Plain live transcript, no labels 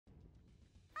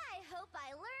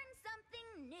I learned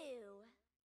something new.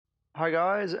 Hi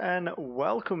guys, and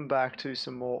welcome back to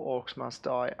some more Orcs Must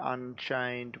Die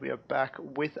Unchained. We are back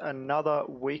with another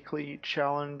weekly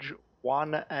challenge,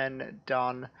 one and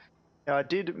done. Now, I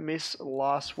did miss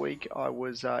last week. I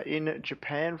was in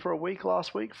Japan for a week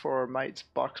last week for a mate's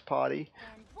Bucks party.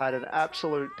 And Had an one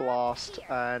absolute time blast, here.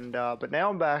 and but now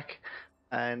I'm back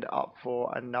and up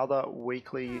for another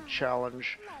weekly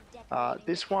challenge. Love decorating the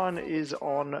This one castle is with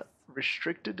on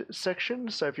restricted section,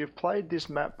 so if you've played this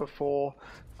map before,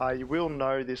 you will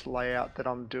know this layout that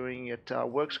I'm doing. It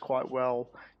works quite well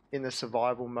in the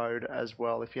survival mode as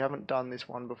well. If you haven't done this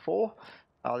one before,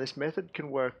 this method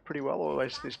can work pretty well, or at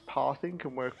least this pathing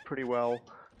can work pretty well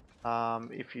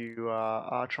if you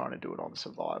are trying to do it on My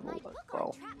survival as book on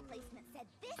well. trap placement said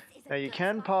this is a Now you good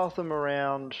can spot. path them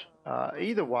around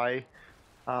either way.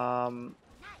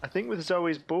 I think with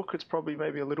Zoe's book, it's probably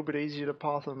maybe a little bit easier to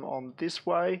path them on this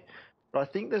way, but I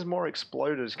think there's more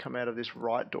exploders come out of this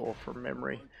right door from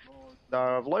memory. So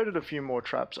I've loaded a few more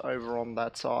traps over on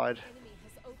that side.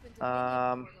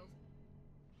 Um,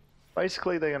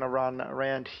 Basically, they're going to run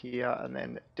around here and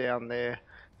then down there.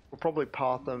 We'll probably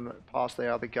path them past the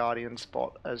other guardian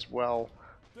spot as well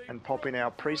and pop in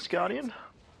our priest guardian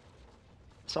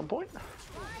at some point.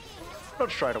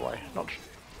 Not straight away.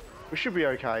 We should be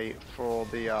okay for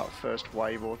the first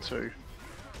wave or two.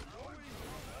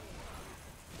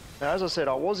 Now, as I said,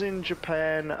 I was in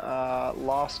Japan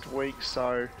last week,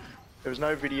 so there was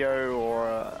no video or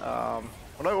well,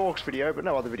 no Orcs video, but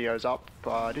no other videos up.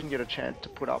 I didn't get a chance to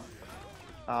put up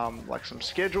like some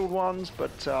scheduled ones,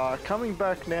 but coming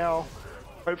back now,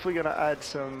 hopefully going to add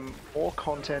some more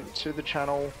content to the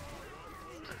channel.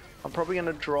 I'm probably going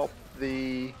to drop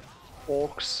the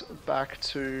Orcs back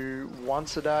to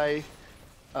once a day,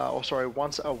 or sorry,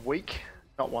 once a week,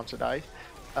 not once a day,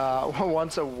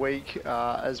 once a week,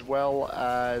 as well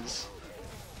as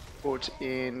put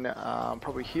in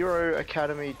probably Hero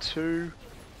Academy 2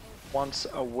 once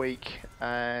a week,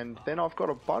 and then I've got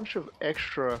a bunch of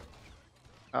extra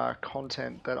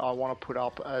content that I want to put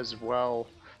up as well.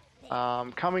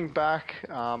 Coming back,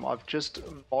 I've just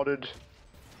modded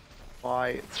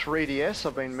my 3DS.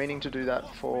 I've been meaning to do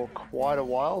that for quite a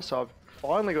while, so I've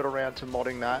finally got around to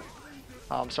modding that.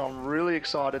 So I'm really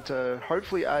excited to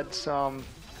hopefully add some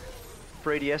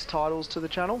 3DS titles to the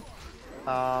channel.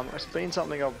 It's been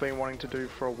something I've been wanting to do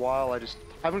for a while. I just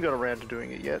haven't got around to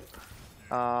doing it yet.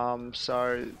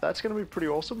 So that's going to be pretty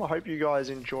awesome. I hope you guys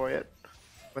enjoy it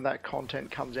when that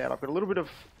content comes out. I've got a little bit of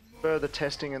further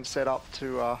testing and setup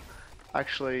to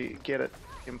actually get it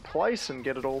in place and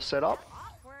get it all set up.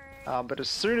 But as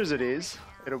soon as it is,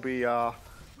 it'll be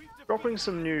dropping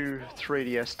some new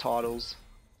 3DS titles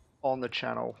on the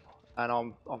channel, and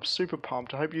I'm super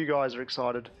pumped. I hope you guys are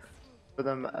excited for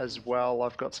them as well.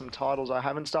 I've got some titles I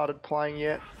haven't started playing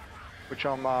yet, which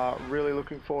I'm really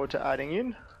looking forward to adding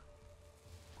in,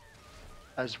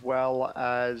 as well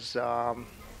as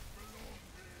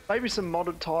maybe some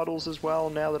modded titles as well.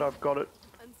 Now that I've got it,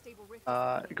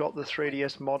 got the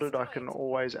 3DS modded, I can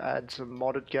always add some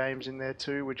modded games in there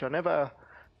too, which I never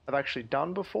have actually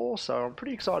done before, so I'm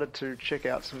pretty excited to check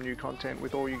out some new content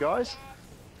with all you guys.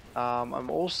 I'm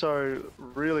also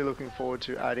really looking forward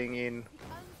to adding in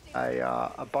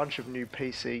a bunch of new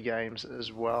PC games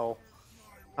as well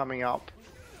coming up.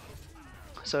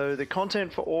 So the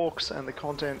content for Orcs and the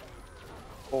content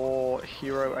for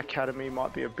Hero Academy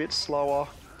might be a bit slower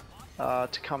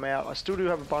to come out. I still do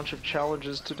have a bunch of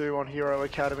challenges to do on Hero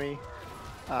Academy,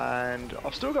 and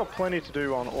I've still got plenty to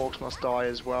do on Orcs Must Die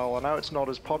as well. I know it's not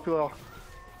as popular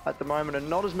at the moment and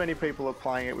not as many people are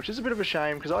playing it, which is a bit of a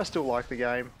shame because I still like the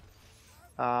game.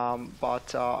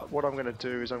 But what I'm going to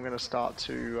do is I'm going to start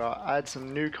to add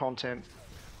some new content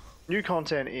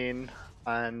in,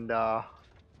 and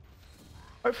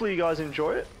hopefully you guys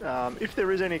enjoy it. If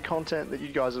there is any content that you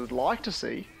guys would like to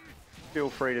see, feel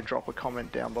free to drop a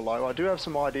comment down below. I do have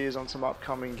some ideas on some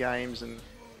upcoming games and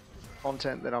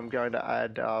content that I'm going to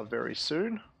add very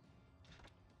soon,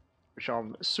 which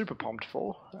I'm super pumped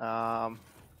for.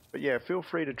 But yeah, feel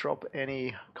free to drop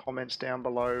any comments down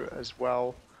below as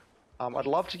well. I'd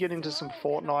love to get into some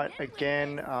Fortnite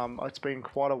again. It's been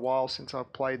quite a while since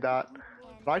I've played that.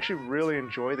 I actually really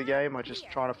enjoy the game. I just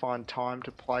trying to find time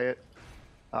to play it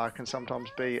can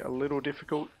sometimes be a little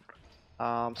difficult.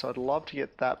 So I'd love to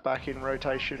get that back in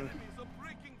rotation.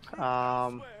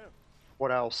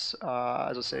 What else?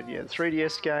 As I said, yeah,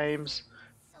 3DS games.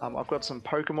 I've got some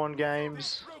Pokemon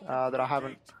games that I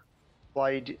haven't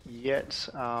played yet.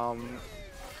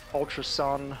 Ultra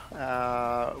Sun,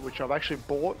 which I've actually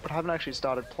bought but haven't actually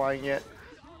started playing yet.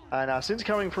 And since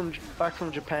coming back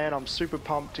from Japan, I'm super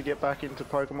pumped to get back into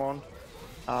Pokemon.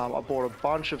 I bought a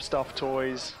bunch of stuffed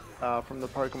toys from the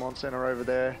Pokemon Center over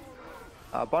there.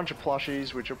 A bunch of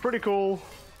plushies, which are pretty cool.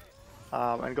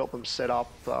 And got them set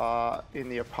up in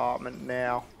the apartment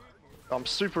now. I'm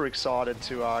super excited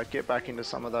to get back into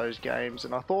some of those games,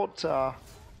 and I thought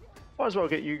might as well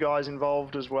get you guys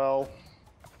involved as well.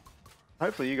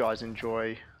 Hopefully you guys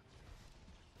enjoy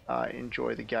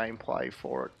the gameplay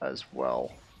for it as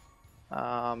well.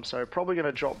 So probably going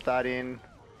to drop that in.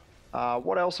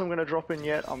 What else I'm going to drop in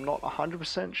yet, I'm not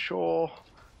 100% sure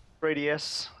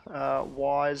 3DS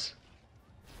wise.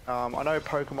 I know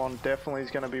Pokemon definitely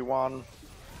is going to be one.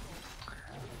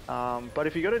 But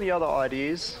if you got any other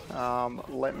ideas,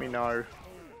 let me know.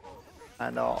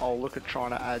 And I'll look at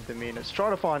trying to add them in. It's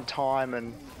trying to find time,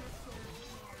 and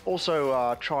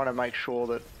also trying to make sure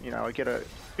that, you know, I get a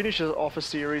finish off a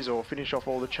series or finish off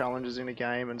all the challenges in a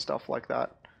game and stuff like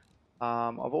that.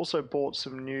 I've also bought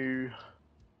some new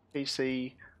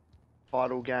PC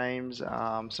title games,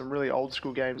 some really old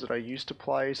school games that I used to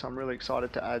play, so I'm really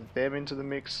excited to add them into the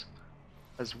mix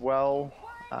as well.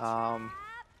 I'm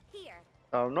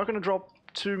not going to drop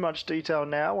too much detail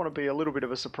now. I want to be a little bit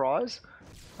of a surprise,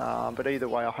 but either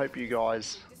way, I hope you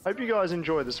guys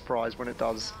enjoy the surprise when it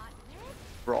does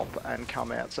drop and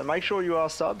come out. So make sure you are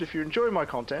subbed if you enjoy my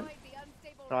content.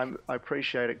 I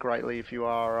appreciate it greatly if you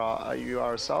are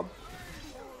a sub.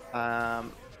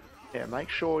 Yeah, make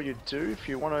sure you do if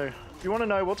you want to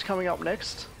know what's coming up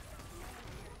next.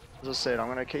 As I said, I'm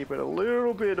going to keep it a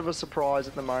little bit of a surprise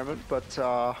at the moment, but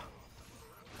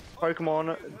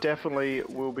Pokemon definitely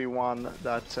will be one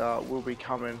that will be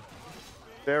coming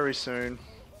very soon.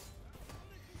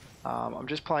 I'm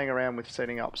just playing around with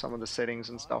setting up some of the settings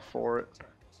and stuff for it.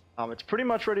 It's pretty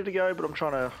much ready to go, but I'm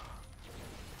trying to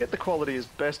get the quality as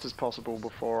best as possible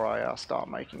before I start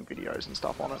making videos and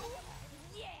stuff on it.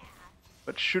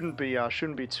 But shouldn't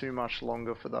be too much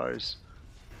longer for those.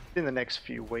 In the next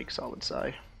few weeks, I would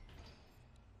say.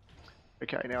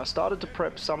 Okay, now I started to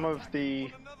prep some of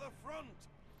the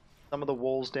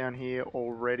walls down here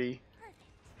already,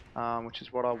 which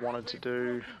is what I wanted to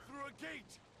do.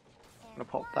 I'm gonna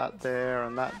pop that there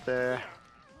and that there.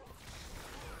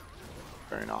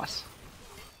 Very nice.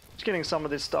 Just getting some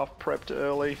of this stuff prepped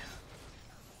early.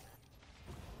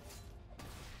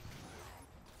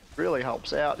 Really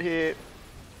helps out here.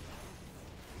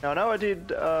 Now I know I did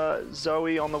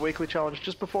Zoey on the weekly challenge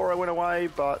just before I went away,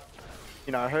 but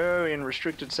you know, her in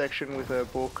restricted section with her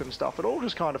book and stuff, it all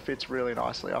just kind of fits really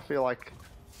nicely. I feel like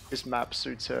this map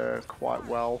suits her quite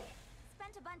well.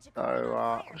 So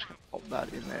I'm just going to pop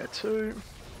that in there too.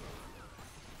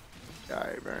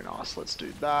 Okay, very nice. Let's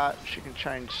do that. She can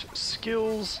change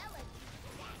skills.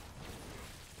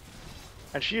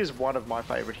 And she is one of my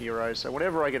favorite heroes, so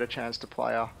whenever I get a chance to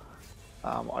play her,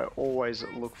 I always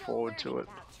look forward to it.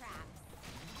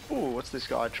 Ooh, what's this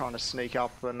guy trying to sneak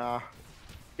up and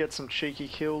get some cheeky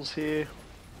kills here?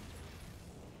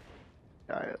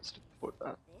 Okay, let's just put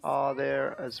that R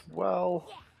there as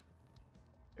well.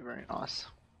 Very nice.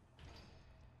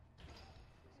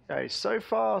 Okay, so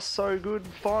far so good.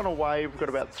 Final wave, we've got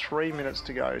about 3 minutes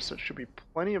to go, so it should be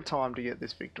plenty of time to get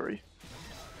this victory.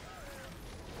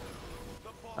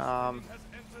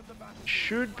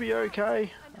 Should be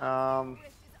okay.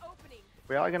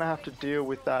 We are going to have to deal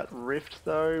with that rift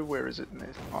though. Where is it in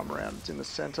this time around? It's in the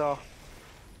center.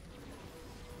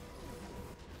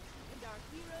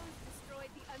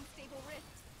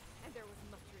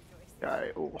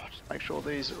 Okay, oh, just make sure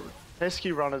these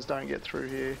pesky runners don't get through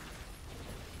here.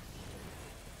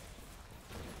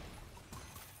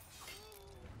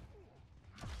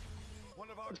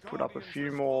 Let's put up a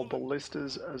few more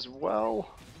ballistas as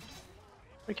well.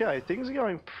 Okay, things are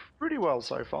going pretty well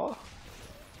so far.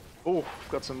 Oh, we've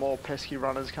got some more pesky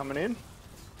runners coming in.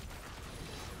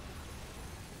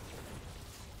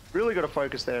 Really got to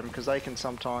focus them because they can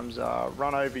sometimes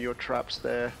run over your traps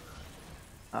there.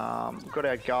 We've got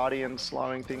our Guardian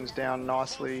slowing things down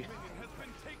nicely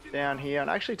down here and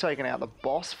actually taking out the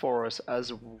boss for us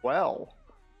as well.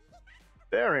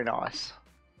 Very nice.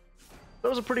 That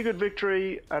was a pretty good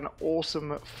victory, an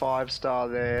awesome 5-star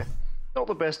there. Not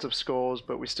the best of scores,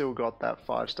 but we still got that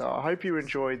 5-star. I hope you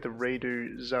enjoyed the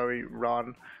redo Zoey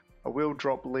run. I will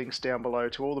drop links down below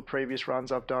to all the previous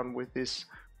runs I've done with this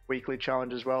weekly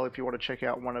challenge as well if you want to check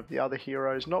out one of the other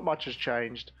heroes. Not much has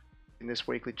changed in this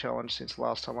weekly challenge since the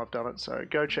last time I've done it, so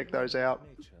go check those out.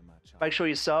 Make sure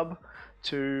you sub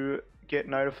to get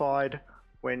notified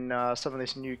when some of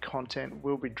this new content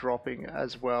will be dropping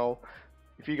as well.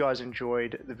 If you guys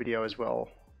enjoyed the video as well,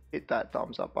 hit that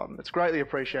thumbs up button. It's greatly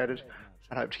appreciated,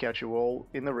 and hope to catch you all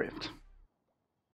in the Rift.